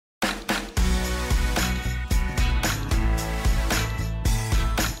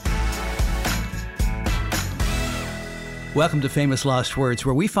Welcome to Famous Lost Words,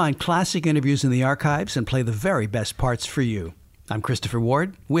 where we find classic interviews in the archives and play the very best parts for you. I'm Christopher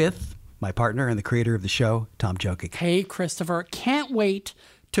Ward with my partner and the creator of the show, Tom Jokic. Hey, Christopher. Can't wait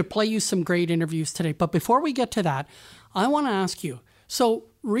to play you some great interviews today. But before we get to that, I want to ask you. So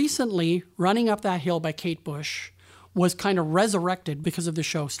recently, Running Up That Hill by Kate Bush was kind of resurrected because of the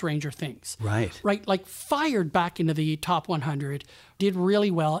show Stranger Things. Right. Right, like fired back into the top 100, did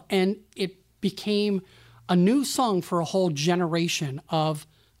really well, and it became a new song for a whole generation of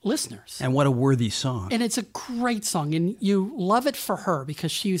listeners. And what a worthy song. And it's a great song, and you love it for her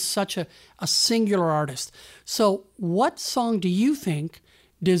because she's such a singular artist. So what song do you think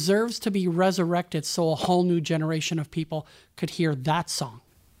deserves to be resurrected so a whole new generation of people could hear that song?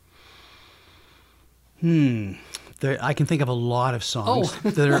 I can think of a lot of songs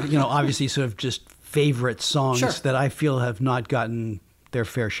that are, obviously sort of just favorite songs that I feel have not gotten their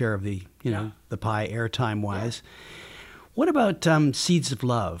fair share of the, the pie airtime wise. Sure. What about Seeds of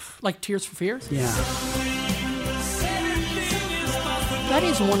Love? Like Tears for Fears? Yeah. That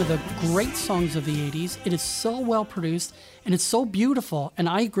is one of the great songs of the 80s. It is so well produced and it's so beautiful. And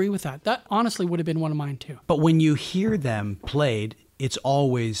I agree with that. That honestly would have been one of mine too. But when you hear them played, it's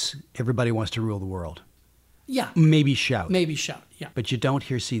always Everybody Wants to Rule the World. Yeah. Maybe Shout. Yeah. But you don't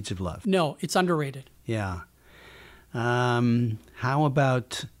hear Seeds of Love. No, it's underrated. Yeah. How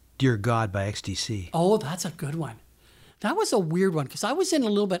about Dear God by XTC? Oh, that's a good one. That was a weird one because I was in a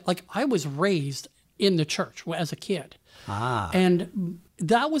little bit, like I was raised in the church as a kid. And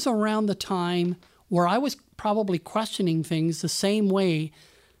that was around the time where I was probably questioning things the same way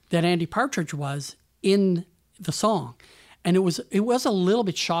that Andy Partridge was in the song. And it was a little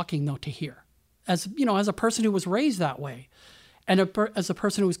bit shocking though to hear. As a person who was raised that way, and as a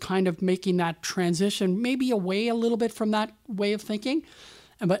person who was kind of making that transition, maybe away a little bit from that way of thinking,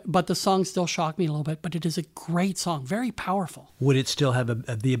 but the song still shocked me a little bit. But it is a great song, very powerful. Would it still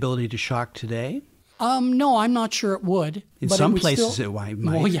have the ability to shock today? No, I'm not sure it would. In some places it might.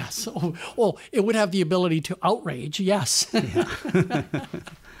 Oh, yes. Oh, it would have the ability to outrage, yes. Yeah.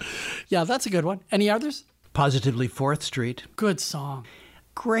 Yeah, that's a good one. Any others? Positively 4th Street. Good song.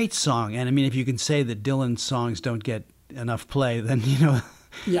 Great song. And I mean, if you can say that Dylan's songs don't get enough play, then,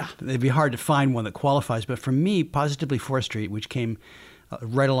 yeah, it'd be hard to find one that qualifies. But for me, Positively 4th Street, which came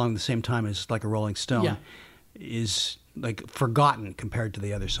right along the same time as Like a Rolling Stone, is like forgotten compared to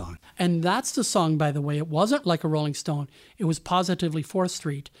the other song. And that's the song, by the way. It wasn't Like a Rolling Stone. It was Positively 4th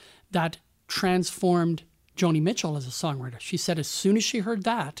Street that transformed Joni Mitchell as a songwriter. She said as soon as she heard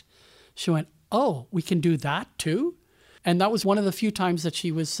that, she went, oh, we can do that too? And that was one of the few times that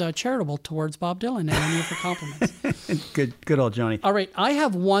she was charitable towards Bob Dylan and any of her compliments. Good old Joni. All right, I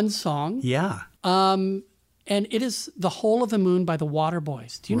have one song. Yeah. And it is The Hole of the Moon by the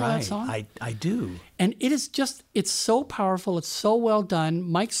Waterboys. Do you know that song? I do. And it is just, it's so powerful. It's so well done.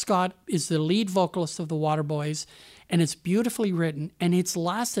 Mike Scott is the lead vocalist of the Waterboys, and it's beautifully written. And it's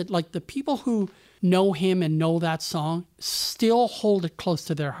lasted, like the people who know him and know that song still hold it close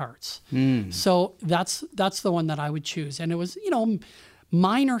to their hearts. So that's the one that I would choose. And it was,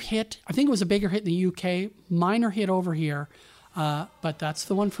 minor hit. I think it was a bigger hit in the UK, minor hit over here. But that's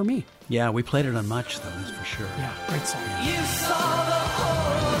the one for me. Yeah, we played it on Much, though, that's for sure. Yeah, great song. You saw the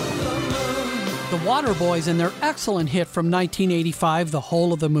hole of the moon. The Waterboys and their excellent hit from 1985, The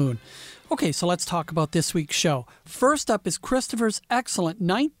Hole of the Moon. Okay, so let's talk about this week's show. First up is Christopher's excellent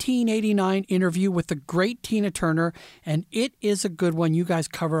 1989 interview with the great Tina Turner, and it is a good one. You guys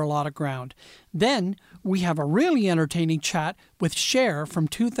cover a lot of ground. Then we have a really entertaining chat with Cher from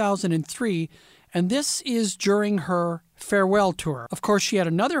 2003, and this is during her farewell tour. Of course, she had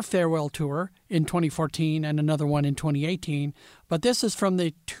another farewell tour in 2014 and another one in 2018, but this is from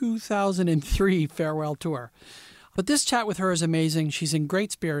the 2003 farewell tour. But this chat with her is amazing. She's in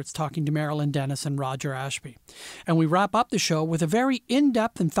great spirits talking to Marilyn Dennis and Roger Ashby. And we wrap up the show with a very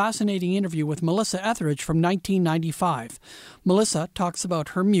in-depth and fascinating interview with Melissa Etheridge from 1995. Melissa talks about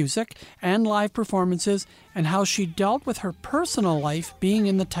her music and live performances and how she dealt with her personal life being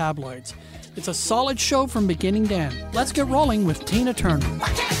in the tabloids. It's a solid show from beginning to end. Let's get rolling with Tina Turner.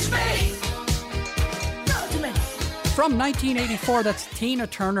 From 1984, that's Tina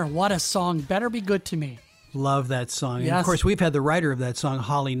Turner. What a song. Better Be Good to Me. Love that song. Yes. And of course, we've had the writer of that song,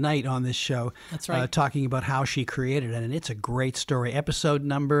 Holly Knight, on this show. That's right. Talking about how she created it. And it's a great story. Episode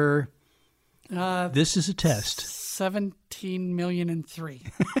number, this is a test.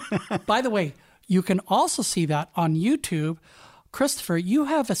 17,000,003. By the way, you can also see that on YouTube. Christopher, you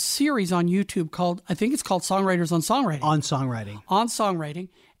have a series on YouTube called, I think it's called Songwriters on Songwriting. On songwriting. On songwriting.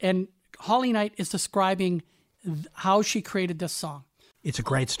 And Holly Knight is describing how she created this song. It's a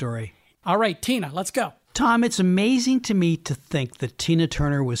great story. All right, Tina, let's go. Tom, it's amazing to me to think that Tina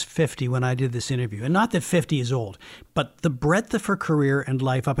Turner was 50 when I did this interview. And not that 50 is old, but the breadth of her career and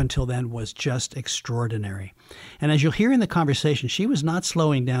life up until then was just extraordinary. And as you'll hear in the conversation, she was not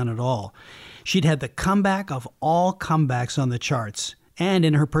slowing down at all. She'd had the comeback of all comebacks on the charts, and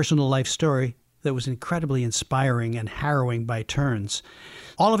in her personal life story that was incredibly inspiring and harrowing by turns.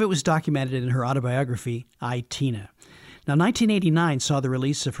 All of it was documented in her autobiography, I, Tina. Now, 1989 saw the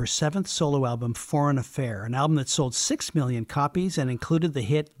release of her seventh solo album, Foreign Affair, an album that sold 6 million copies and included the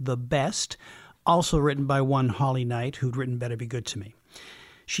hit The Best, also written by one Holly Knight, who'd written Better Be Good to Me.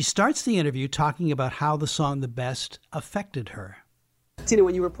 She starts the interview talking about how the song The Best affected her. Tina,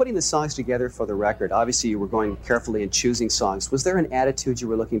 when you were putting the songs together for the record, obviously you were going carefully and choosing songs. Was there an attitude you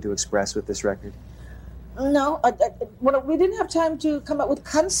were looking to express with this record? No, we didn't have time to come up with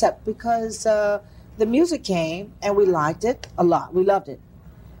concept because the music came and we liked it a lot. We loved it,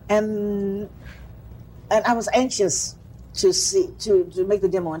 and I was anxious to make the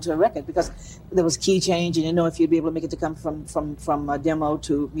demo into a record because there was key change, and if you'd be able to make it to come from a demo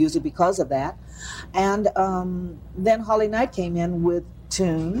to music because of that. And then Holly Knight came in with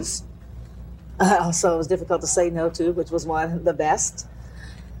tunes. Also, it was difficult to say no to, which was one, The Best.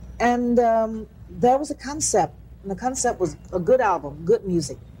 And there was a concept, and the concept was a good album, good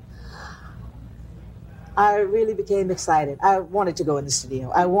music. I really became excited. I wanted to go in the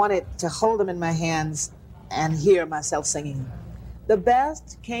studio. I wanted to hold them in my hands and hear myself singing. The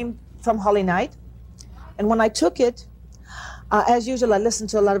Best came from Holly Knight, and when I took it, as usual, I listened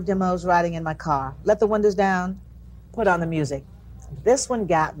to a lot of demos riding in my car. Let the windows down, put on the music. This one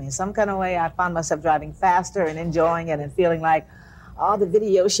got me. Some kind of way I found myself driving faster and enjoying it and feeling like, oh, the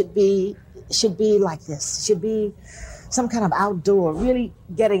video should be like this. Should be some kind of outdoor, really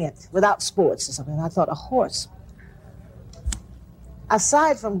getting it without sports or something. And I thought, a horse.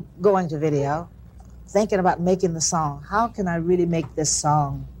 Aside from going to video, thinking about making the song, how can I really make this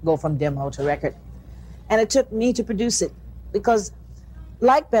song go from demo to record? And it took me to produce it because,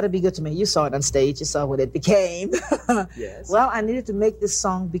 like Better Be Good to Me, you saw it on stage, you saw what it became. Yes. Well, I needed to make this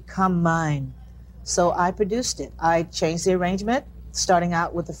song become mine. So I produced it. I changed the arrangement, starting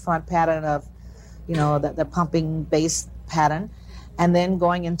out with the front pattern of, the pumping bass pattern, and then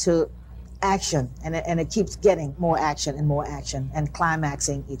going into action, and it keeps getting more action and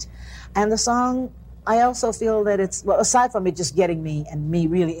climaxing each. And the song, I also feel that it's, well, aside from it just getting me and me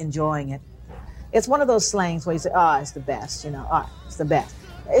really enjoying it, it's one of those slangs where you say, it's the best, it's the best.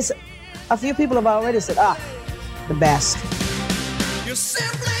 It's, a few people have already said, the best. You're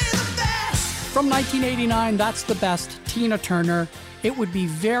simply the best. From 1989, that's The Best, Tina Turner. It would be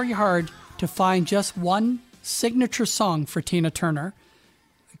very hard to find just one signature song for Tina Turner.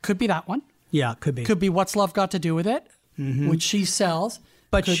 It could be that one. Yeah, it could be. Could be What's Love Got to Do with It, which she sells.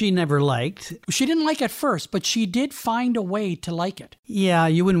 But she never liked. She didn't like it first, but she did find a way to like it. Yeah,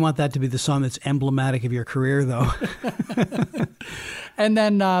 you wouldn't want that to be the song that's emblematic of your career, though. And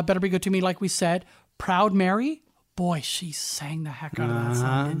then Better Be Good to Me, like we said. Proud Mary. Boy, she sang the heck out of that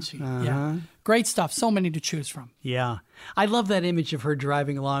song, didn't she? Yeah. Great stuff. So many to choose from. Yeah. I love that image of her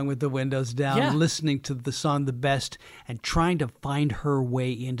driving along with the windows down, listening to the song The Best, and trying to find her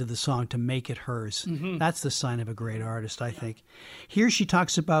way into the song to make it hers. That's the sign of a great artist, I think. Here she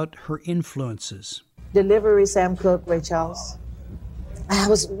talks about her influences. Delivery, Sam Cooke, Ray Charles. I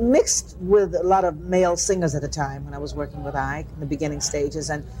was mixed with a lot of male singers at the time when I was working with Ike in the beginning stages,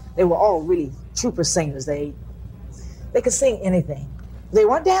 and they were all really trooper singers. They could sing anything. They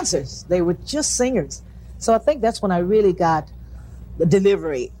weren't dancers. They were just singers. So I think that's when I really got the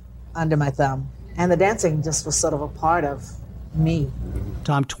delivery under my thumb. And the dancing just was sort of a part of me.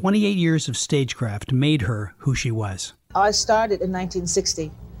 Tom, 28 years of stagecraft made her who she was. I started in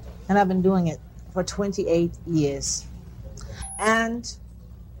 1960, and I've been doing it for 28 years. And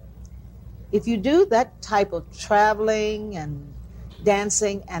if you do that type of traveling and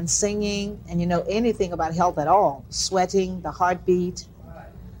dancing and singing, and you know anything about health at all, sweating, the heartbeat,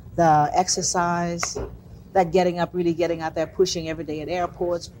 the exercise, that getting up, really getting out there, pushing every day at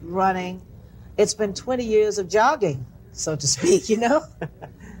airports, running. It's been 20 years of jogging, so to speak,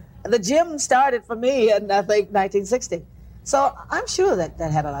 The gym started for me in, I think, 1960. So I'm sure that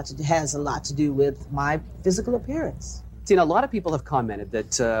has a lot to do with my physical appearance. Tina, a lot of people have commented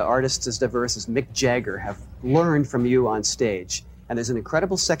that artists as diverse as Mick Jagger have learned from you on stage. And there's an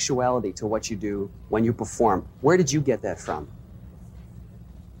incredible sexuality to what you do when you perform. Where did you get that from?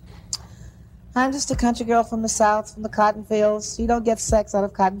 I'm just a country girl from the South, from the cotton fields. You don't get sex out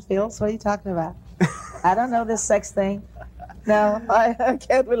of cotton fields. What are you talking about? I don't know this sex thing. No, I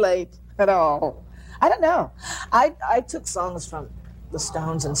can't relate at all. I don't know. I took songs from the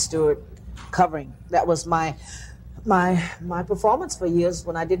Stones and Stewart covering. That was my performance for years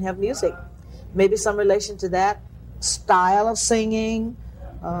when I didn't have music. Maybe some relation to that style of singing,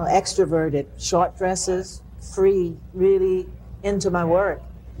 extroverted, short dresses, free, really into my work.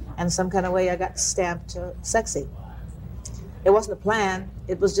 And some kind of way I got stamped sexy. It wasn't a plan.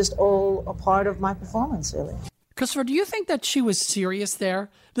 It was just all a part of my performance, really. Christopher, do you think that she was serious there?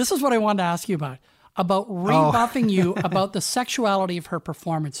 This is what I wanted to ask you about rebuffing you about the sexuality of her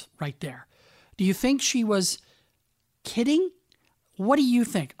performance right there. Do you think she was kidding? What do you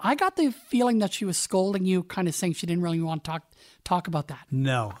think? I got the feeling that she was scolding you, kind of saying she didn't really want to talk about that.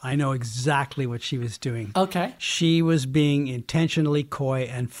 No, I know exactly what she was doing. Okay. She was being intentionally coy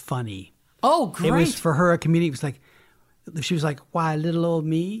and funny. Oh, great. It was for her a comedian. It was like, she was like, "Why, little old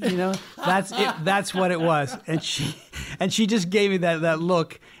me?" You know, that's it. That's what it was. And she just gave me that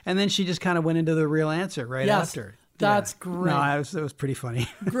look, and then she just kind of went into the real answer right after. That's great. No, it was pretty funny.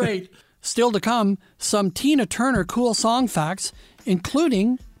 Great. Still to come, some Tina Turner cool song facts,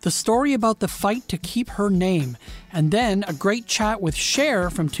 including the story about the fight to keep her name, and then a great chat with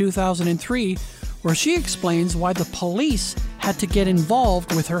Cher from 2003, where she explains why the police had to get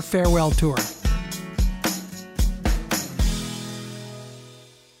involved with her farewell tour.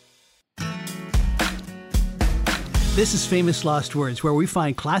 This is Famous Lost Words, where we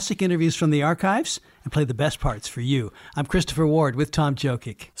find classic interviews from the archives and play the best parts for you. I'm Christopher Ward with Tom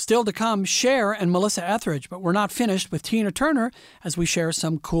Jokic. Still to come, Cher and Melissa Etheridge, but we're not finished with Tina Turner as we share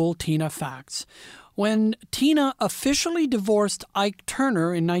some cool Tina facts. When Tina officially divorced Ike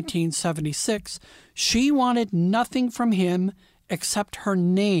Turner in 1976, she wanted nothing from him except her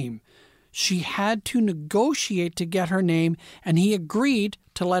name. She had to negotiate to get her name, and he agreed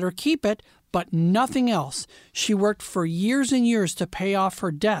to let her keep it, but nothing else. She worked for years and years to pay off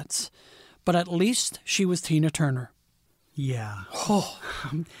her debts, but at least she was Tina Turner. Yeah. Oh.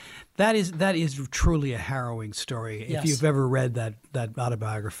 That is truly a harrowing story. Yes. If you've ever read that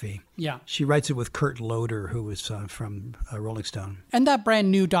autobiography. Yeah. She writes it with Kurt Loder, who was from Rolling Stone. And that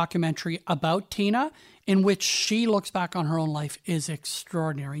brand new documentary about Tina, in which she looks back on her own life, is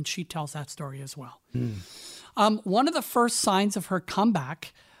extraordinary, and she tells that story as well. One of the first signs of her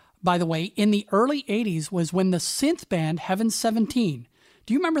comeback, by the way, in the early 80s was when the synth band Heaven 17,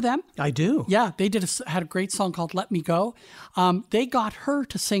 do you remember them? I do. Yeah, they had a great song called Let Me Go. They got her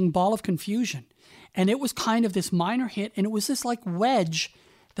to sing Ball of Confusion. And it was kind of this minor hit, and it was this like wedge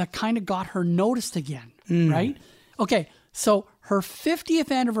that kind of got her noticed again, right? Okay, so her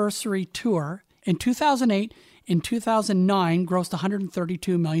 50th anniversary tour in 2008, in 2009, grossed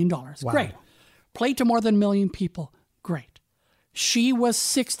 $132 million. Wow. Great. Played to more than 1 million people. Great. She was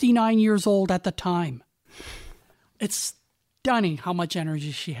 69 years old at the time. It's stunning how much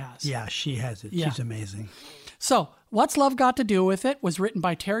energy she has. Yeah, she has it. Yeah. She's amazing. So, What's Love Got to Do With It was written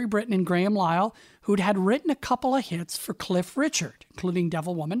by Terry Britten and Graham Lyle, who'd had written a couple of hits for Cliff Richard, including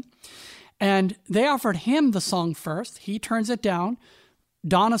Devil Woman. And they offered him the song first. He turns it down.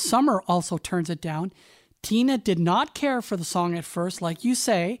 Donna Summer also turns it down. Tina did not care for the song at first, like you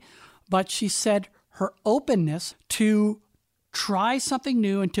say, but she said her openness to try something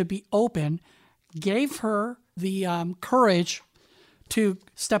new and to be open gave her the courage to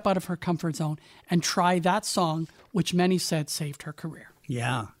step out of her comfort zone and try that song, which many said saved her career.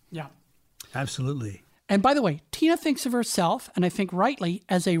 Yeah. Yeah. Absolutely. And by the way, Tina thinks of herself, and I think rightly,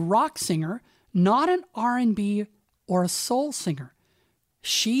 as a rock singer, not an R&B or a soul singer.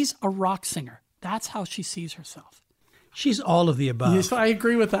 She's a rock singer. That's how she sees herself. She's all of the above. Yes, I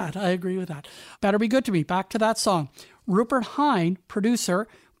agree with that. Better Be Good to Me. Back to that song. Rupert Hine, producer,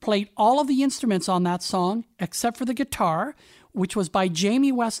 played all of the instruments on that song except for the guitar, which was by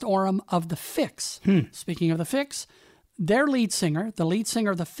Jamie West Oram of The Fix. Speaking of The Fix, their lead singer, the lead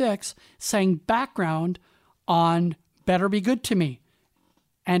singer of The Fix, sang background on Better Be Good to Me.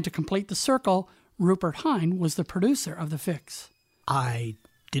 And to complete the circle, Rupert Hine was the producer of The Fix. I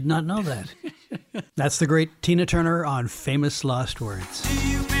did not know that. That's the great Tina Turner on Famous Lost Words.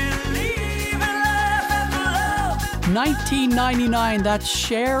 1999, that's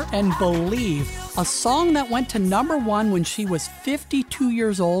Cher and Believe, a song that went to #1 when she was 52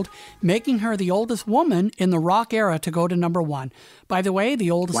 years old, making her the oldest woman in the rock era to go to #1. By the way,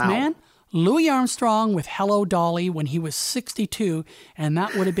 the oldest man, Louis Armstrong with Hello Dolly when he was 62, and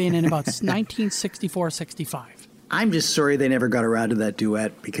that would have been in about 1964-65. I'm just sorry they never got around to that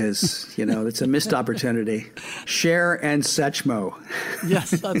duet because, it's a missed opportunity. Cher and Satchmo.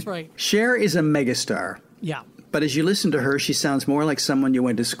 Yes, that's right. Cher is a megastar. Yeah. But as you listen to her, she sounds more like someone you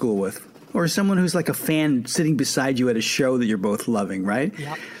went to school with or someone who's like a fan sitting beside you at a show that you're both loving, right?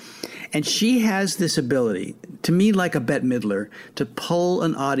 Yep. And she has this ability, to me like a Bette Midler, to pull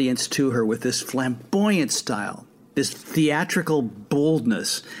an audience to her with this flamboyant style, this theatrical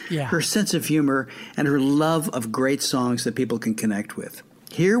boldness, her sense of humor, and her love of great songs that people can connect with.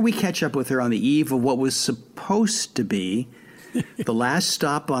 Here we catch up with her on the eve of what was supposed to be the last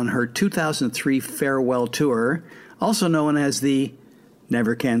stop on her 2003 farewell tour, also known as the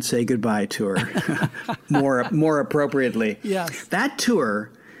Never Can Say Goodbye tour, more appropriately. Yes. That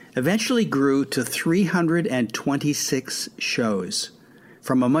tour eventually grew to 326 shows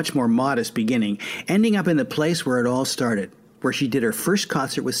from a much more modest beginning, ending up in the place where it all started, where she did her first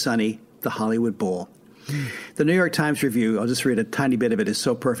concert with Sonny, the Hollywood Bowl. The New York Times review, I'll just read a tiny bit of it, is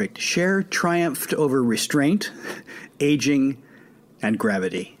so perfect. Cher triumphed over restraint, aging, and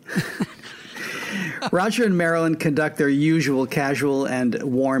gravity. Roger and Marilyn conduct their usual casual and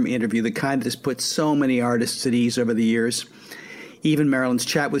warm interview, the kind that has put so many artists at ease over the years. Even Marilyn's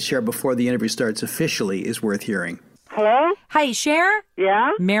chat with Cher before the interview starts officially is worth hearing. Hello? Hi, Cher?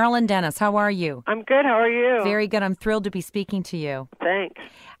 Yeah? Marilyn Dennis, how are you? I'm good. How are you? Very good. I'm thrilled to be speaking to you. Thanks.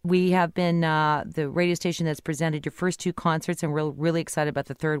 We have been the radio station that's presented your first 2 concerts, and we're really excited about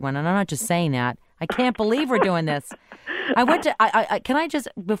the third one. And I'm not just saying that. I can't believe we're doing this. I went to, can I just,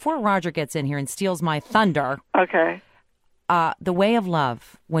 before Roger gets in here and steals my thunder. Okay. The Way of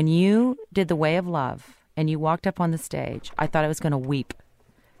Love. When you did The Way of Love and you walked up on the stage, I thought I was going to weep.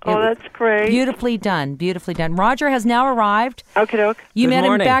 Oh, that's great. Beautifully done. Beautifully done. Roger has now arrived. Okie doke. You Good met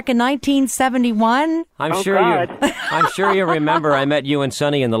morning. him back in 1971. I'm Oh, sure God. I'm sure you remember. I met you and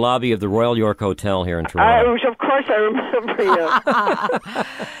Sonny in the lobby of the Royal York Hotel here in Toronto. Of course I remember you.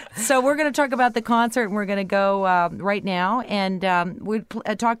 So we're going to talk about the concert, and we're going to go right now. And we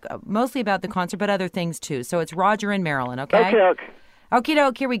talk mostly about the concert, but other things too. So it's Roger and Marilyn, okay? Okie doke. Okie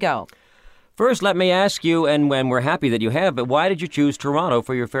doke, here we go. First, let me ask you, and we're happy that you have, but why did you choose Toronto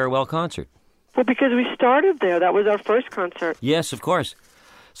for your farewell concert? Well, because we started there. That was our first concert. Yes, of course.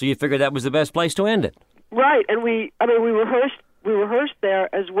 So you figured that was the best place to end it. Right, and we rehearsed there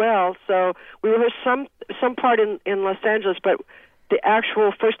as well. So we rehearsed some part in Los Angeles, but the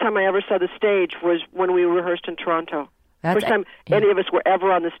actual first time I ever saw the stage was when we rehearsed in Toronto. First time any of us were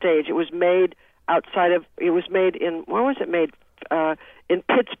ever on the stage. It was made in, where was it made? In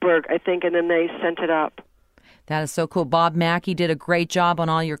Pittsburgh, I think, and then they sent it up. That is so cool. Bob Mackie did a great job on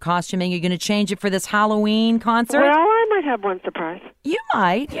all your costuming. You're going to change it for this Halloween concert? Well, I might have one surprise. You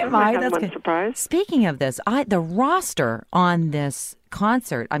might. I That's have one good. surprise. Speaking of this, the roster on this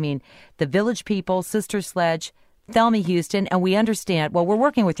concert, I mean, the Village People, Sister Sledge, Thelma Houston, and we understand, well, we're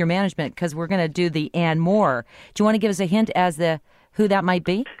working with your management because we're going to do the Ann Moore. Do you want to give us a hint as to who that might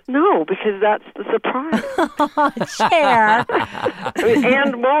be? No, because that's the surprise. Cher. I mean,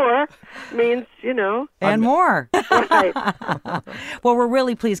 and more means, And more. Right. Well, we're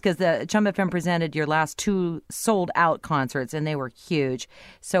really pleased because the Chum FM presented your last 2 sold-out concerts, and they were huge.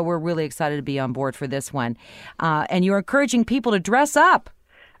 So we're really excited to be on board for this one. And you're encouraging people to dress up.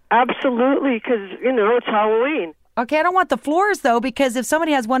 Absolutely, because, it's Halloween. Okay, I don't want the floors, though, because if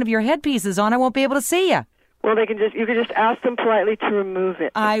somebody has one of your headpieces on, I won't be able to see you. Well, you can just ask them politely to remove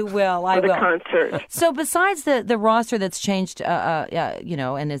it. I will. For the concert. So besides the roster that's changed,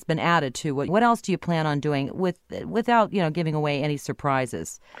 and has been added to, what else do you plan on doing without, giving away any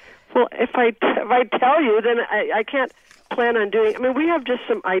surprises? Well, if I tell you, then I can't plan on doing. I mean, we have just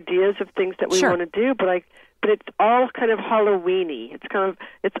some ideas of things that we want to do, but it's all kind of Halloween-y.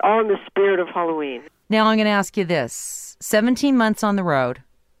 It's all in the spirit of Halloween. Now I'm going to ask you this: 17 months on the road.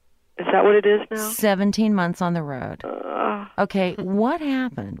 Is that what it is now? 17 months on the road. Okay, what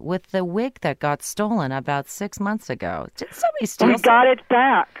happened with the wig that got stolen about 6 months ago? Did somebody steal it? We got it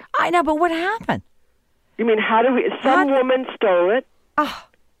back. I know, but what happened? You mean, some woman stole it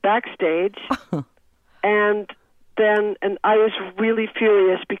backstage, and I was really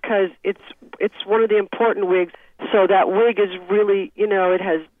furious because it's one of the important wigs. So that wig is really, it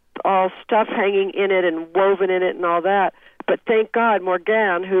has all stuff hanging in it and woven in it and all that. But thank God,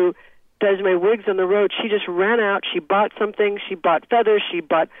 Morgane, who does my wigs on the road, she just ran out, she bought something, she bought feathers, she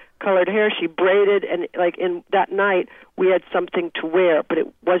bought colored hair, she braided, and in that night we had something to wear, but it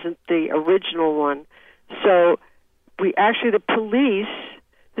wasn't the original one. So the police,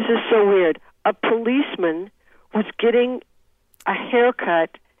 this is so weird, a policeman was getting a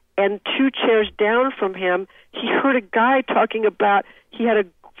haircut, and 2 chairs down from him, he heard a guy talking about he had a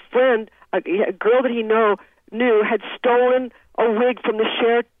friend, a girl that he knew had stolen a wig from the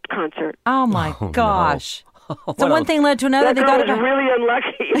Cher concert. Oh my gosh. No. So one thing led to another. That girl was really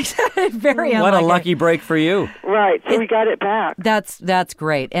unlucky. Very unlucky. What a lucky break for you. Right. So we got it back. That's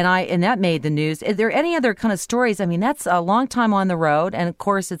great. And that made the news. Is there any other kind of stories? I mean, that's a long time on the road. And, of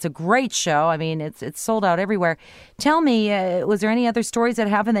course, it's a great show. I mean, it's sold out everywhere. Tell me, was there any other stories that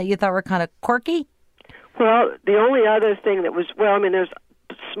happened that you thought were kind of quirky? Well, the only other thing that was, there's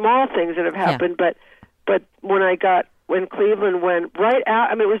small things that have happened, but when Cleveland went right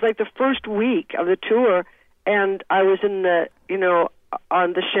out, it was like the first week of the tour, and I was in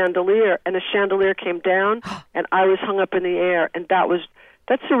on the chandelier, and the chandelier came down, and I was hung up in the air, and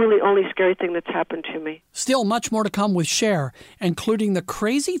that's the really only scary thing that's happened to me. Still much more to come with Cher, including the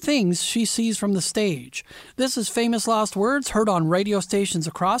crazy things she sees from the stage. This is Famous Last Words, heard on radio stations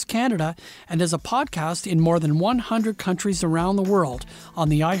across Canada and as a podcast in more than 100 countries around the world on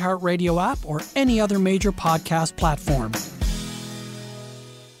the iHeartRadio app or any other major podcast platform.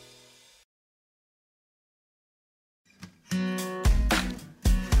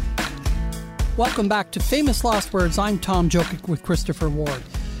 Welcome back to Famous Last Words. I'm Tom Jokic with Christopher Ward.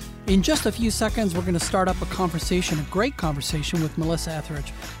 In just a few seconds, we're going to start up a great conversation with Melissa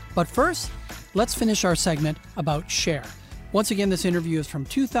Etheridge. But first, let's finish our segment about Cher. Once again, this interview is from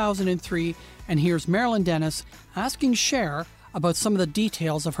 2003, and here's Marilyn Dennis asking Cher about some of the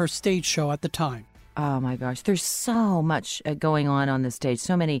details of her stage show at the time. Oh my gosh, there's so much going on the stage,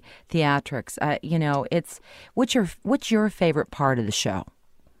 so many theatrics. What's your favorite part of the show?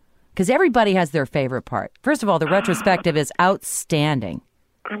 Because everybody has their favorite part. First of all, the retrospective is outstanding.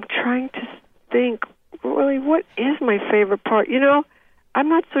 I'm trying to think, really, what is my favorite part? I'm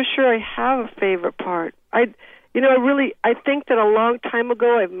not so sure I have a favorite part. I think that a long time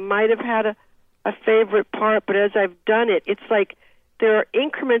ago I might have had a favorite part, but as I've done it, it's like there are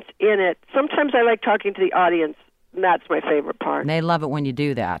increments in it. Sometimes I like talking to the audience, and that's my favorite part. And they love it when you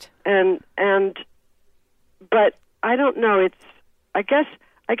do that. But I don't know. I guess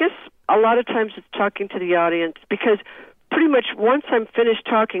a lot of times it's talking to the audience, because pretty much once I'm finished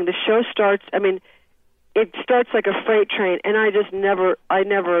talking, the show starts. It starts like a freight train, and I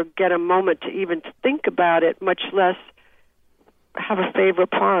never get a moment to even think about it, much less have a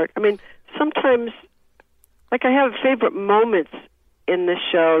favorite part. Sometimes, like, I have favorite moments in the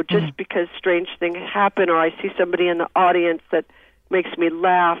show just because strange things happen, or I see somebody in the audience that makes me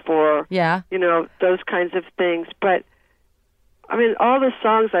laugh, or those kinds of things. But all the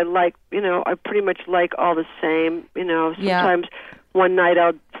songs I like, I pretty much like all the same. Sometimes one night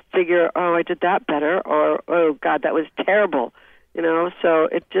I'll figure, oh, I did that better, or, oh, God, that was terrible. So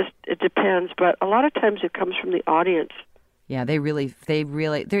it depends. But a lot of times it comes from the audience. Yeah, they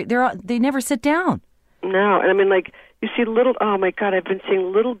never sit down. No, and like, you see oh my God, I've been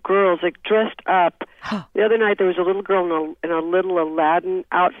seeing little girls, like, dressed up. The other night there was a little girl in a little Aladdin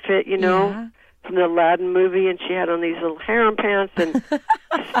outfit, from the Aladdin movie, and she had on these little harem pants and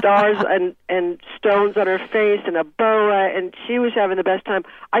stars and stones on her face and a boa, and she was having the best time.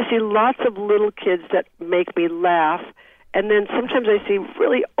 I see lots of little kids that make me laugh, and then sometimes I see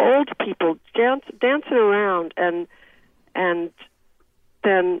really old people dancing around, and then,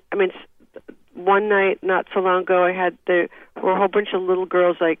 one night not so long ago, there were a whole bunch of little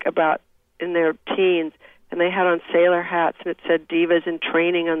girls, like, about in their teens, and they had on sailor hats, and it said Divas in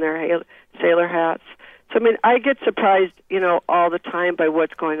Training on their sailor hats. So, I get surprised, all the time by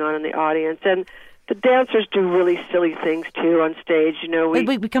what's going on in the audience. And the dancers do really silly things, too, on stage.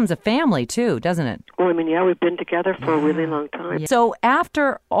 It becomes a family, too, doesn't it? Well, we've been together for a really long time. Yeah. So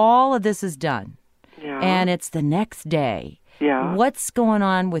after all of this is done, and it's the next day, what's going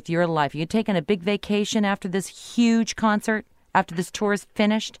on with your life? Are you taking a big vacation after this huge concert? After this tour is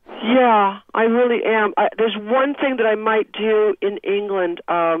finished? Yeah, I really am. There's one thing that I might do in England.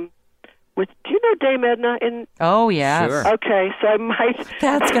 Do you know Dame Edna? Oh, yeah. Sure. Okay, so I might.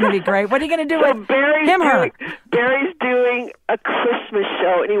 That's going to be great. What are you going to do with Barry's doing a Christmas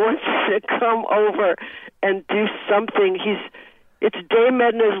show, and he wants me to come over and do something. It's Dame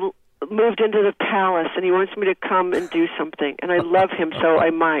Edna's moved into the palace, and he wants me to come and do something, and I love him, so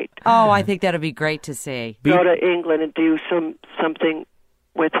I might. Oh, I think that'll be great to see. Go to England and do something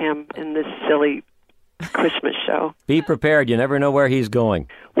with him in this silly Christmas show. Be prepared. You never know where he's going.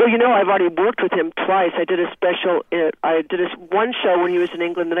 Well, I've already worked with him twice. I did a special. I did one show when he was in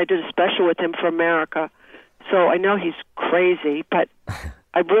England, then I did a special with him for America. So I know he's crazy, but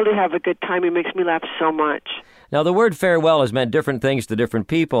I really have a good time. He makes me laugh so much. Now, the word farewell has meant different things to different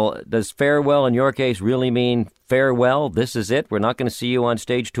people. Does farewell, in your case, really mean farewell? This is it? We're not going to see you on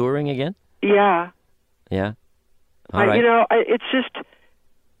stage touring again? Yeah. Yeah? All right. It's just,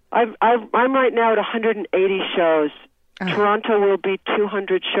 I'm right now at 180 shows. Toronto will be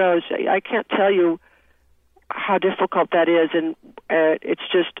 200 shows. I can't tell you how difficult that is, and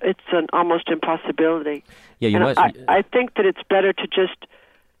it's an almost impossibility. Yeah, you must. I think that it's better to just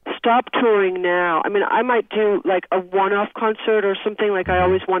stop touring now. I mean, I might do like a one-off concert or something. Like I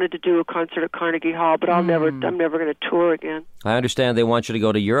always wanted to do a concert at Carnegie Hall, but I'm never going to tour again. I understand they want you to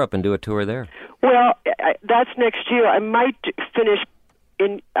go to Europe and do a tour there. Well, that's next year. I might finish.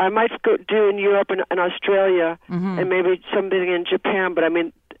 I might do in Europe and Australia, and maybe something in Japan. But I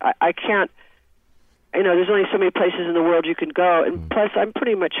mean, I can't. You know, there's only so many places in the world you can go, and plus I'm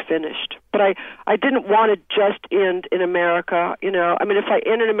pretty much finished. But I didn't want to just end in America. You know, I mean, if I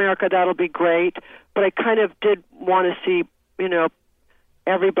end in America, that'll be great. But I kind of did want to see, you know,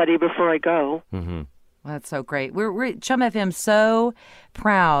 everybody before I go. Mm-hmm. Well, that's so great. We're Chum FM so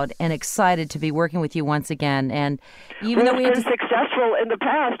proud and excited to be working with you once again. And even though we had successful in the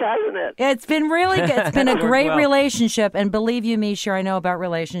past, hasn't it? It's been really good. It's been a great relationship. And believe you me, sure, I know about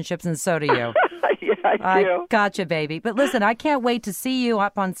relationships, and so do you. Yeah, I do. Gotcha, baby. But listen, I can't wait to see you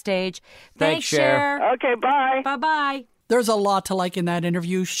up on stage. Thanks, Cher. Okay, bye. Bye-bye. There's a lot to like in that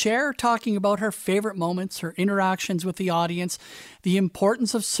interview. Cher talking about her favorite moments, her interactions with the audience, the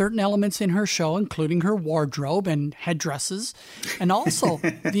importance of certain elements in her show, including her wardrobe and headdresses, and also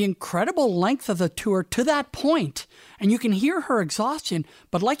the incredible length of the tour to that point. And you can hear her exhaustion.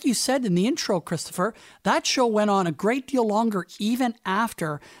 But like you said in the intro, Christopher, that show went on a great deal longer even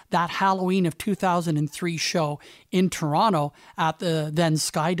after that Halloween of 2003 show in Toronto at the then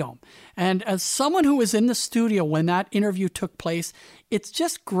Sky Dome. And as someone who was in the studio when that interview took place, it's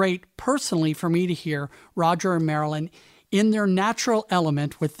just great personally for me to hear Roger and Marilyn in their natural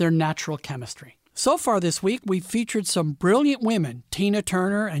element with their natural chemistry. So far this week, we've featured some brilliant women, Tina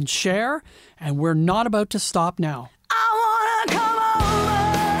Turner and Cher, and we're not about to stop now. I wanna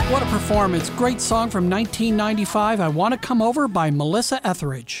come over. What a performance. Great song from 1995, I Want to Come Over by Melissa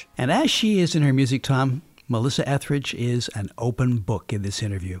Etheridge. And as she is in her music, Tom, Melissa Etheridge is an open book in this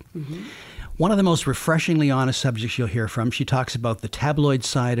interview. Mm-hmm. One of the most refreshingly honest subjects you'll hear from, she talks about the tabloid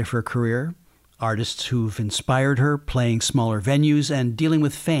side of her career, artists who've inspired her, playing smaller venues, and dealing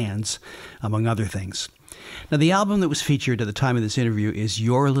with fans, among other things. Now, the album that was featured at the time of this interview is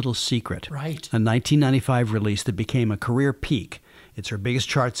Your Little Secret, right? A 1995 release that became a career peak. It's her biggest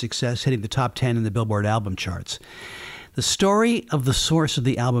chart success, hitting the top 10 in the Billboard album charts. The story of the source of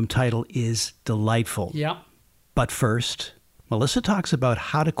the album title is delightful. Yeah. But first, Melissa talks about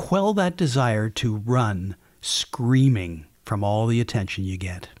how to quell that desire to run screaming from all the attention you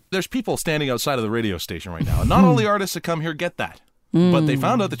get. There's people standing outside of the radio station right now. And not all the artists that come here get that. But they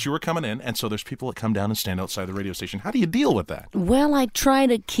found out that you were coming in, and so there's people that come down and stand outside the radio station. How do you deal with that? Well, I try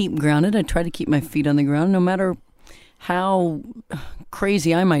to keep grounded. I try to keep my feet on the ground, no matter how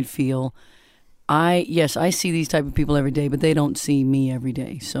crazy I might feel. I see these type of people every day, but they don't see me every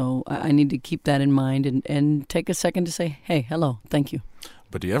day. So I need to keep that in mind and take a second to say, hey, hello, thank you.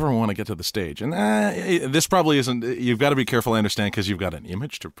 But do you ever want to get to the stage? And this probably isn't, you've got to be careful, I understand, because you've got an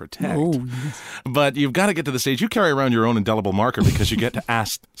image to protect. Oh, yes. But you've got to get to the stage. You carry around your own indelible marker because you get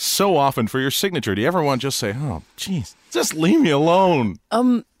asked so often for your signature. Do you ever want to just say, oh, geez, just leave me alone?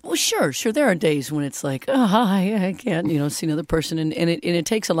 Well, sure. There are days when it's like, oh, I can't, see another person. And it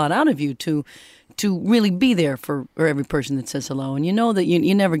takes a lot out of you to really be there for every person that says hello. And you know that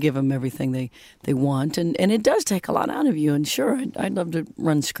you never give them everything they want. And it does take a lot out of you. And sure, I'd love to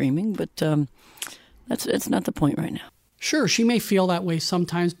run screaming, but that's not the point right now. Sure, she may feel that way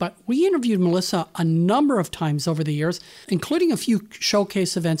sometimes, but we interviewed Melissa a number of times over the years, including a few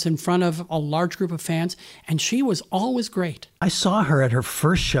showcase events in front of a large group of fans, and she was always great. I saw her at her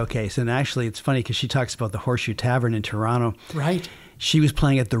first showcase, and actually it's funny because she talks about the Horseshoe Tavern in Toronto. Right. She was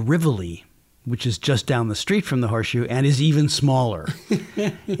playing at the Rivoli, which is just down the street from the Horseshoe and is even smaller.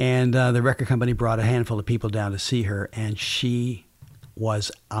 And the record company brought a handful of people down to see her, and she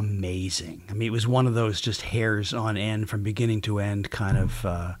was amazing. I mean, it was one of those just hairs on end from beginning to end kind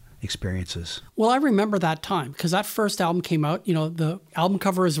of experiences. Well, I remember that time because that first album came out, the album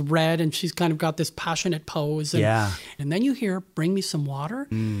cover is red and she's kind of got this passionate pose. And, yeah. And then you hear Bring Me Some Water.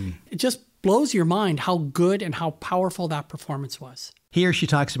 It just blows your mind how good and how powerful that performance was. Here she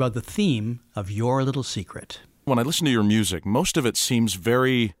talks about the theme of Your Little Secret. When I listen to your music, most of it seems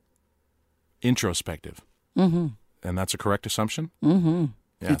very introspective. Mm-hmm. And that's a correct assumption? Mm-hmm.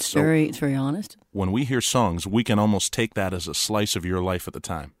 Yeah, it's very honest. When we hear songs, we can almost take that as a slice of your life at the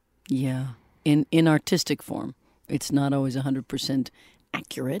time. Yeah. In artistic form. It's not always 100%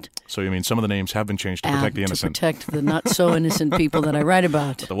 accurate. So you mean some of the names have been changed to protect the innocent? To protect the not-so-innocent people that I write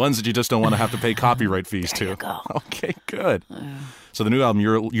about. The ones that you just don't want to have to pay copyright fees to. There you go. Okay, good. So the new album,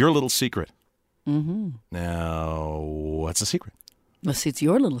 Your Little Secret. Mm-hmm. Now, what's the secret? Well, see, it's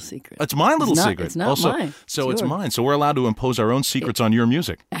your little secret. It's my little secret. It's not mine. So it's mine. So we're allowed to impose our own secrets on your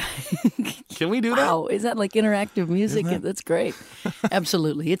music. Can we do that? Wow, is that like interactive music? That's great.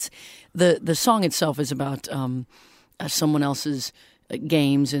 Absolutely. It's the song itself is about someone else's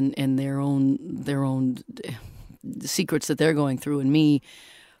games and their own secrets that they're going through, and me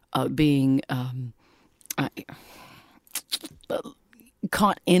being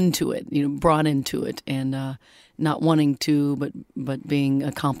caught into it, brought into it, and not wanting to, but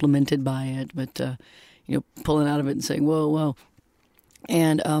being complimented by it, but pulling out of it and saying, whoa.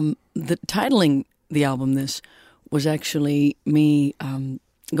 And the titling the album this was actually me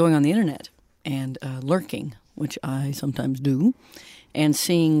going on the internet and lurking, which I sometimes do, and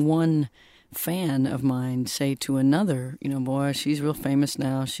seeing one fan of mine say to another, boy, she's real famous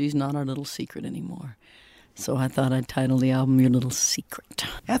now. She's not our little secret anymore. So I thought I'd title the album Your Little Secret.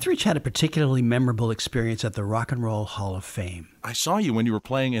 Etheridge had a particularly memorable experience at the Rock and Roll Hall of Fame. I saw you when you were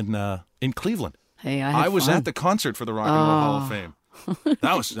playing in Cleveland. Hey, I was at the concert for the Rock and Roll Hall of Fame.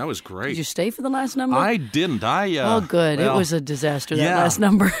 That was great. Did you stay for the last number? I didn't. Oh, good. Well, it was a disaster, that last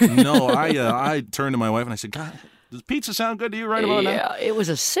number. No, I turned to my wife and I said, God, does pizza sound good to you right about now? Yeah, it was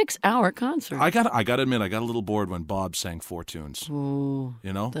a 6-hour concert. I got to admit, I got a little bored when Bob sang 4 tunes. Ooh,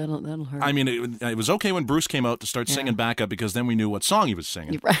 that'll hurt. I mean, it was okay when Bruce came out to start singing backup because then we knew what song he was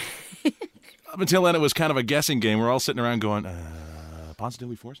singing. Right. Up until then, it was kind of a guessing game. We're all sitting around going,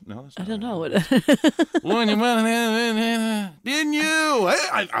 Positively Forced? No, that's not I don't know. When you went, didn't you?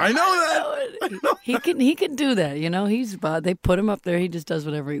 I know that. He can do that. He's they put him up there. He just does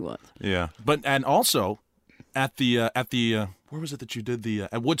whatever he wants. Yeah, and also at the where was it that you did the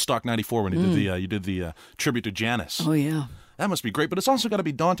at Woodstock '94 when you did the tribute to Janis? Oh yeah. That must be great, but it's also got to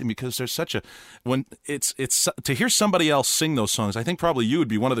be daunting because there's when it's to hear somebody else sing those songs. I think probably you would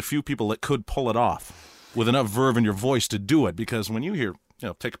be one of the few people that could pull it off with enough verve in your voice to do it. Because when you hear,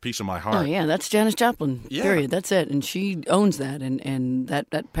 Take a Piece of My Heart. Oh yeah, that's Janis Joplin. Yeah. Period. That's it, and she owns that and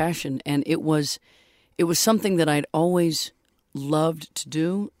that passion. And it was something that I'd always loved to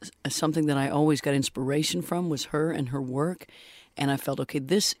do. Something that I always got inspiration from was her and her work. And I felt, okay,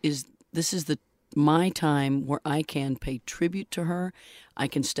 this is my time where I can pay tribute to her. I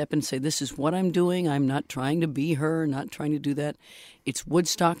can step in and say, this is what I'm doing. I'm not trying to be her, not trying to do that. It's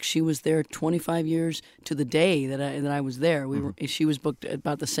Woodstock. She was there 25 years to the day that I was there. She was booked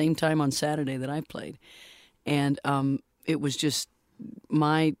about the same time on Saturday that I played. And it was just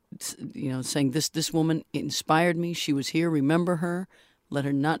my, saying this woman inspired me. She was here. Remember her. Let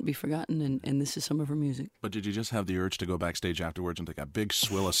her not be forgotten, and this is some of her music. But did you just have the urge to go backstage afterwards and take a big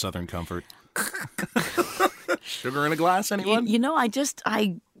swill of Southern Comfort? Sugar in a glass, anyone? I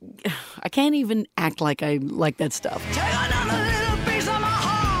can't even act like I like that stuff.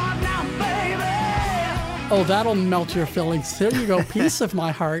 Oh, that'll melt your feelings. There you go, Piece of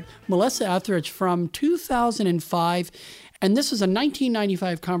My Heart. Melissa Etheridge from 2005. And this is a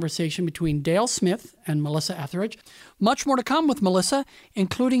 1995 conversation between Dale Smith and Melissa Etheridge. Much more to come with Melissa,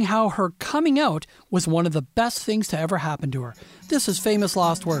 including how her coming out was one of the best things to ever happen to her. This is Famous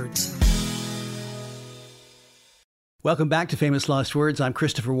Lost Words. Welcome back to Famous Lost Words. I'm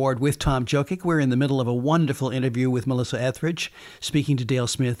Christopher Ward with Tom Jokic. We're in the middle of a wonderful interview with Melissa Etheridge, speaking to Dale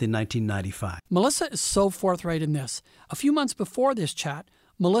Smith in 1995. Melissa is so forthright in this. A few months before this chat,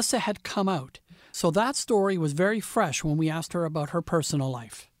 Melissa had come out. So that story was very fresh when we asked her about her personal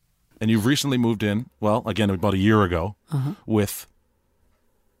life. And you've recently moved in, well, again, about a year ago, with,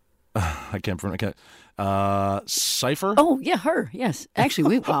 Cypher? Oh, yeah, her, yes.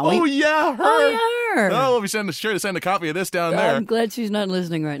 Actually, her! Oh, yeah, her! Oh, we'll be sure to send a copy of this down there. I'm glad she's not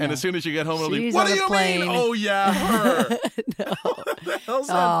listening right now. And as soon as you get home, it'll be, She's what on do a you plane. mean? Oh, yeah, her! No. What the hell's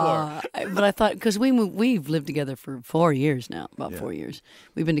that for? But I thought, because we've lived together for 4 years now, about 4 years.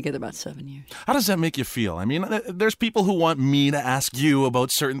 We've been together about 7 years. How does that make you feel? I mean, there's people who want me to ask you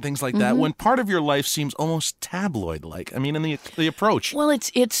about certain things like that when part of your life seems almost tabloid-like. I mean, in the approach. Well,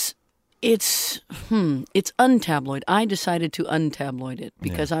 it's untabloid. I decided to untabloid it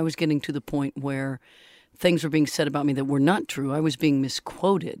because I was getting to the point where things were being said about me that were not true. I was being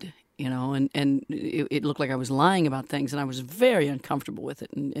misquoted, and it looked like I was lying about things, and I was very uncomfortable with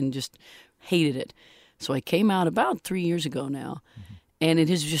it and just hated it. So I came out about 3 years ago now, and it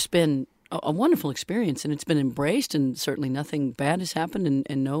has just been a wonderful experience, and it's been embraced, and certainly nothing bad has happened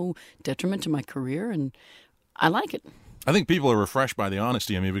and no detriment to my career, and I like it. I think people are refreshed by the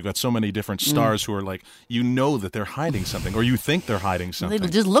honesty. I mean, we've got so many different stars who are like, that they're hiding something, or you think they're hiding something. They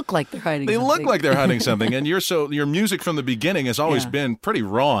just look like they're hiding something. They look like they're hiding something, and your music from the beginning has always been pretty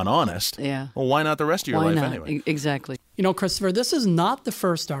raw and honest. Yeah. Well, why not the rest of your life anyway? Exactly. Christopher, this is not the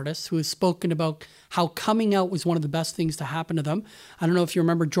first artist who has spoken about how coming out was one of the best things to happen to them. I don't know if you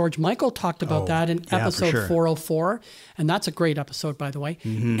remember, George Michael talked about that in episode 404, and that's a great episode, by the way.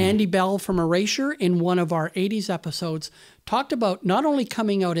 Andy Bell from Erasure, in one of our 80s episodes, talked about not only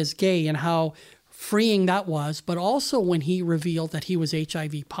coming out as gay and how freeing that was, but also when he revealed that he was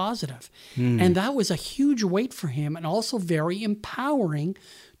HIV positive. And that was a huge weight for him, and also very empowering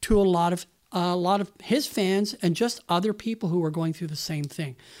to a lot of his fans and just other people who were going through the same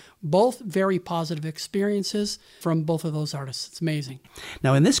thing. Both very positive experiences from both of those artists. It's amazing.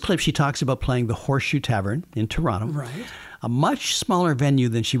 Now, in this clip, she talks about playing the Horseshoe Tavern in Toronto. Right. A much smaller venue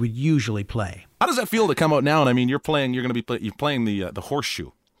than she would usually play. How does that feel to come out now? And I mean, you're playing the Horseshoe.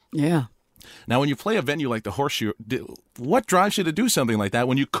 Yeah. Now, when you play a venue like the Horseshoe, what drives you to do something like that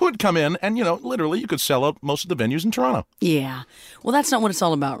when you could come in and, literally you could sell out most of the venues in Toronto? Yeah. Well, that's not what it's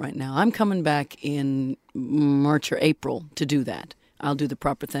all about right now. I'm coming back in March or April to do that. I'll do the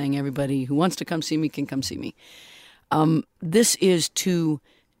proper thing. Everybody who wants to come see me can come see me. This is to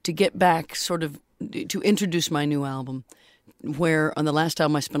get back, sort of, to introduce my new album, where on the last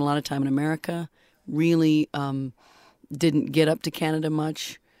album I spent a lot of time in America, really didn't get up to Canada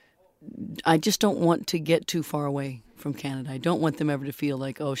much. I just don't want to get too far away from Canada. I don't want them ever to feel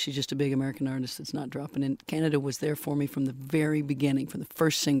like, oh, she's just a big American artist that's not dropping in. Canada was there for me from the very beginning, from the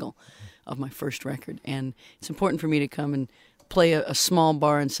first single of my first record. And it's important for me to come and play a small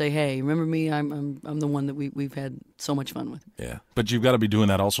bar and say, hey, remember me? I'm the one that we've had so much fun with. Yeah, but you've got to be doing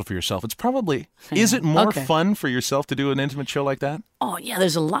that also for yourself. It's probably, is it more fun for yourself to do an intimate show like that? Oh, yeah,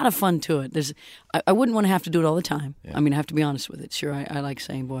 there's a lot of fun to it. I wouldn't want to have to do it all the time. Yeah. I mean, I have to be honest with it. Sure, I like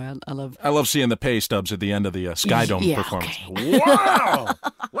saying, boy, I love seeing the pay stubs at the end of the Sky Dome performance. Okay. Wow!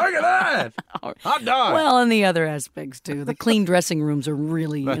 Look at that! Hot dog! Well, and the other aspects, too. The clean dressing rooms are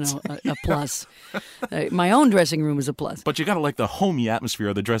really, a plus. My own dressing room is a plus. But you got to like the homey atmosphere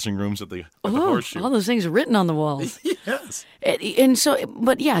of the dressing rooms at the Horseshoe. All those things are written on the walls. Yes. And so,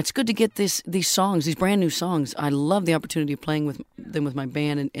 but yeah, it's good to get these songs, these brand new songs. I love the opportunity of playing with them with my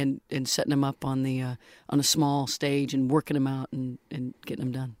band and setting them up on a small stage and working them out and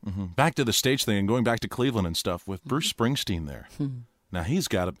getting them done. Mm-hmm. Back to the stage thing and going back to Cleveland and stuff with Bruce Springsteen there. Now he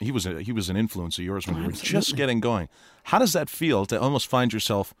was an influence of yours when you were just getting going. How does that feel to almost find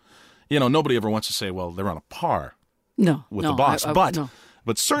yourself? Nobody ever wants to say, well, they're on a par with the boss,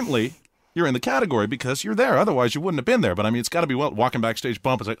 but certainly you're in the category because you're there. Otherwise, you wouldn't have been there. But I mean, it's got to be walking backstage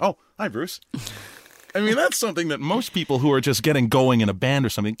bump. It's like, oh, hi, Bruce. I mean, that's something that most people who are just getting going in a band or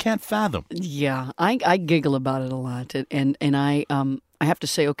something can't fathom. Yeah, I giggle about it a lot, and I have to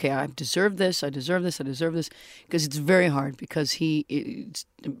say, okay, I deserve this, because it's very hard. Because there's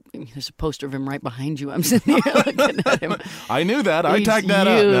a poster of him right behind you. I'm sitting here looking at him. I knew that. I tagged that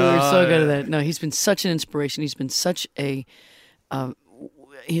up. You're so good at that. No, he's been such an inspiration. He's been such a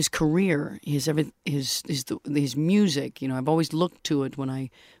his career, his music. I've always looked to it when I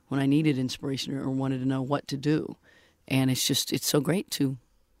needed inspiration or wanted to know what to do, and it's so great to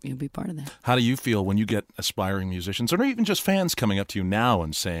be part of that. How do you feel when you get aspiring musicians or even just fans coming up to you now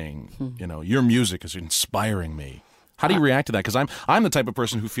and saying, your music is inspiring me? How do you react to that? Because I'm the type of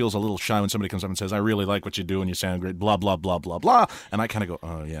person who feels a little shy when somebody comes up and says, I really like what you do and you sound great, blah, blah, blah, blah, blah. And I kind of go,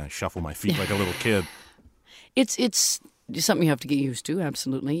 oh, yeah, shuffle my feet like a little kid. It's something you have to get used to,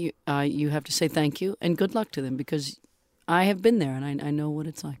 absolutely. You have to say thank you and good luck to them because I have been there and I know what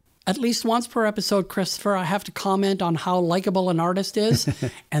it's like. At least once per episode, Christopher, I have to comment on how likable an artist is.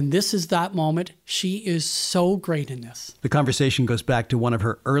 And this is that moment. She is so great in this. The conversation goes back to one of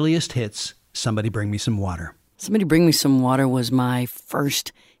her earliest hits, Somebody Bring Me Some Water. Somebody Bring Me Some Water was my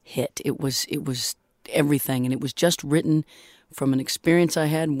first hit. It was everything. And it was just written from an experience I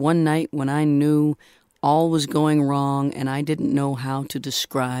had one night when I knew all was going wrong and I didn't know how to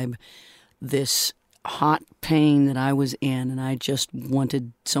describe this hot pain that I was in, and I just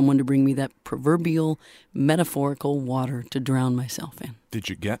wanted someone to bring me that proverbial, metaphorical water to drown myself in. Did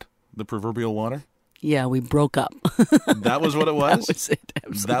you get the proverbial water? Yeah, we broke up. That was what it was? That was it,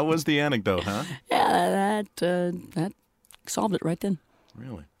 absolutely. That was the anecdote, huh? Yeah, that solved it right then.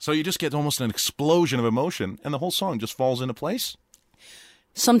 Really? So you just get almost an explosion of emotion, and the whole song just falls into place?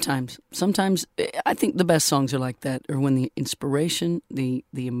 Sometimes, I think the best songs are like that, or when the inspiration, the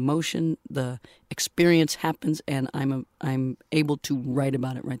emotion, the experience happens, and I'm able to write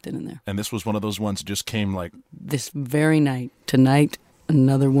about it right then and there. And this was one of those ones that just came like this very night. Tonight,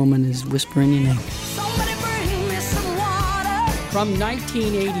 another woman is whispering your name. Somebody bring me some water. From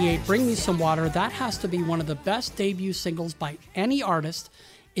 1988, Bring Me Some Water. That has to be one of the best debut singles by any artist.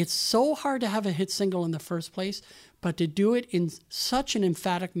 It's so hard to have a hit single in the first place. But to do it in such an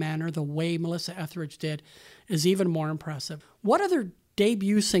emphatic manner, the way Melissa Etheridge did, is even more impressive. What other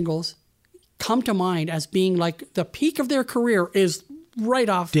debut singles come to mind as being like the peak of their career is right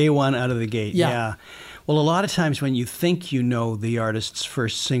off. Day one out of the gate, Yeah. yeah. Well, a lot of times when you think you know the artist's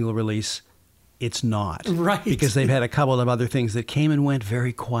first single release, it's not. Right. Because they've had a couple of other things that came and went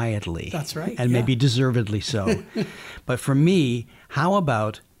very quietly. That's right, And yeah. maybe deservedly so. But for me, how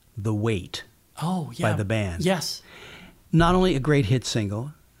about The Weight Oh, yeah. by the band? Yes. Not only a great hit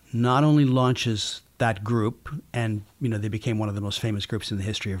single, not only launches that group, and they became one of the most famous groups in the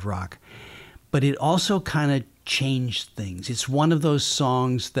history of rock, but it also kind of changed things. It's one of those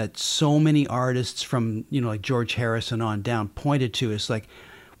songs that so many artists from, like George Harrison on down pointed to as like,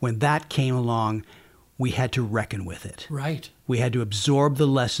 when that came along, we had to reckon with it. Right. We had to absorb the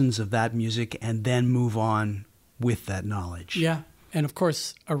lessons of that music and then move on with that knowledge. Yeah. And of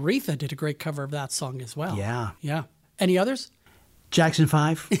course, Aretha did a great cover of that song as well. Yeah. Yeah. Any others? Jackson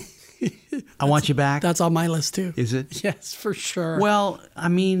 5, I Want You Back. That's on my list too. Is it? Yes, for sure. Well, I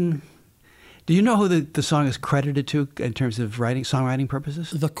mean, do you know who the song is credited to in terms of songwriting purposes?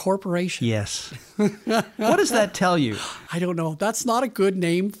 The Corporation. Yes. What does that tell you? I don't know. That's not a good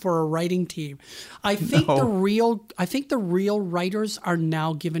name for a writing team. I think the real writers are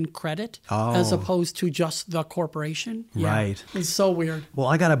now given credit as opposed to just the corporation. Yeah. Right. It's so weird. Well,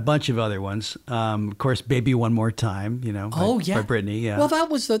 I got a bunch of other ones. Of course, Baby One More Time, by Britney. Yeah. Well, that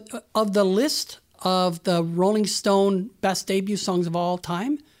was of the list of the Rolling Stone best debut songs of all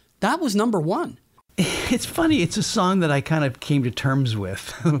time. That was number one. It's funny. It's a song that I kind of came to terms with,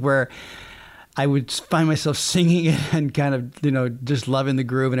 where I would find myself singing it and kind of, just loving the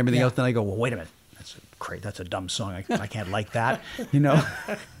groove and everything else. Then I go, well, wait a minute. That's a dumb song. I can't like that,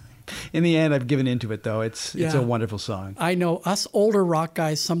 In the end, I've given into it, though. It's a wonderful song. I know us older rock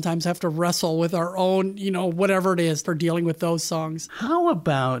guys sometimes have to wrestle with our own, whatever it is for dealing with those songs. How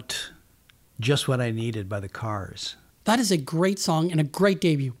about Just What I Needed by the Cars? That is a great song and a great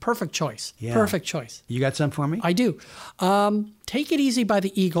debut. Perfect choice. Yeah. Perfect choice. You got some for me? I do. Take It Easy by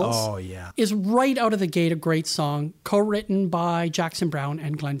the Eagles. Oh, yeah. Is right out of the gate a great song, co-written by Jackson Browne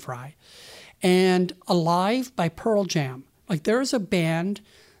and Glenn Frey. And Alive by Pearl Jam. Like, there is a band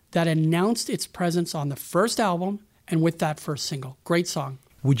that announced its presence on the first album and with that first single. Great song.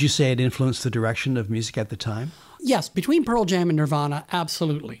 Would you say it influenced the direction of music at the time? Yes, between Pearl Jam and Nirvana,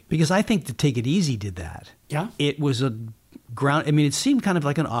 absolutely. Because I think that Take It Easy did that. Yeah. It was it seemed kind of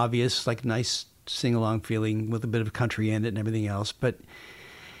like an obvious, like nice sing-along feeling with a bit of country in it and everything else, but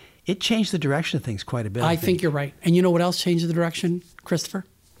it changed the direction of things quite a bit. I think you're right. And you know what else changed the direction, Christopher?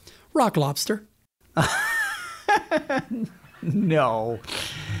 Rock Lobster. No.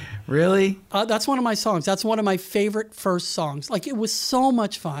 Really? That's one of my songs. That's one of my favorite first songs. Like, it was so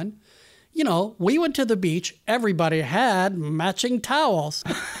much fun. We went to the beach. Everybody had matching towels.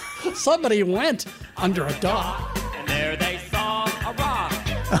 Somebody went under a dock. And there they saw a rock.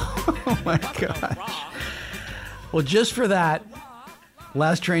 Oh, my gosh. Well, just for that,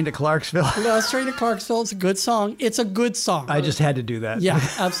 Last Train to Clarksville. Last Train to Clarksville is a good song. It's a good song. I just had to do that. Yeah,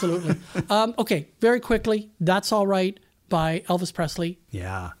 absolutely. Okay, very quickly, That's All Right by Elvis Presley.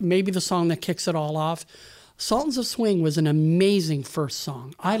 Yeah. Maybe the song that kicks it all off. Sultans of Swing was an amazing first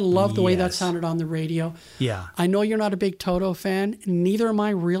song. I love the way that sounded on the radio. Yeah. I know you're not a big Toto fan, neither am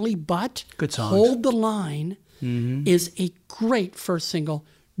I really, but good songs. Hold the Line is a great first single.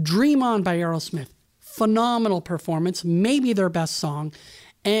 Dream On by Aerosmith. Phenomenal performance, maybe their best song.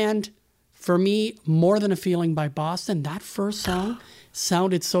 And for me, More Than a Feeling by Boston. That first song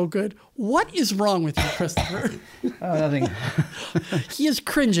sounded so good. What is wrong with you, Christopher? Nothing. He is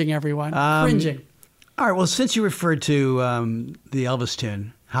cringing, everyone. Cringing. All right, well, since you referred to the Elvis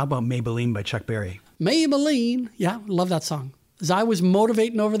tune, how about Maybelline by Chuck Berry? Maybelline. Yeah, love that song. As I was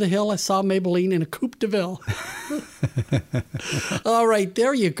motivating over the hill, I saw Maybelline in a Coupe de Ville. All right,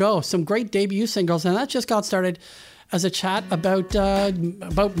 there you go. Some great debut singles. And that just got started as a chat about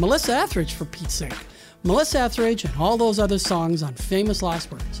Melissa Etheridge, for Pete's sake. Melissa Etheridge and all those other songs on Famous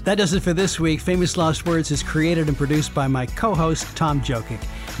Last Words. That does it for this week. Famous Last Words is created and produced by my co-host, Tom Jokic,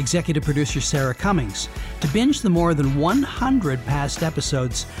 executive producer Sarah Cummings. To binge the more than 100 past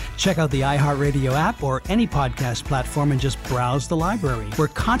episodes, check out the iHeartRadio app or any podcast platform and just browse the library. We're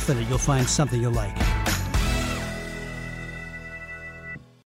confident you'll find something you'll like.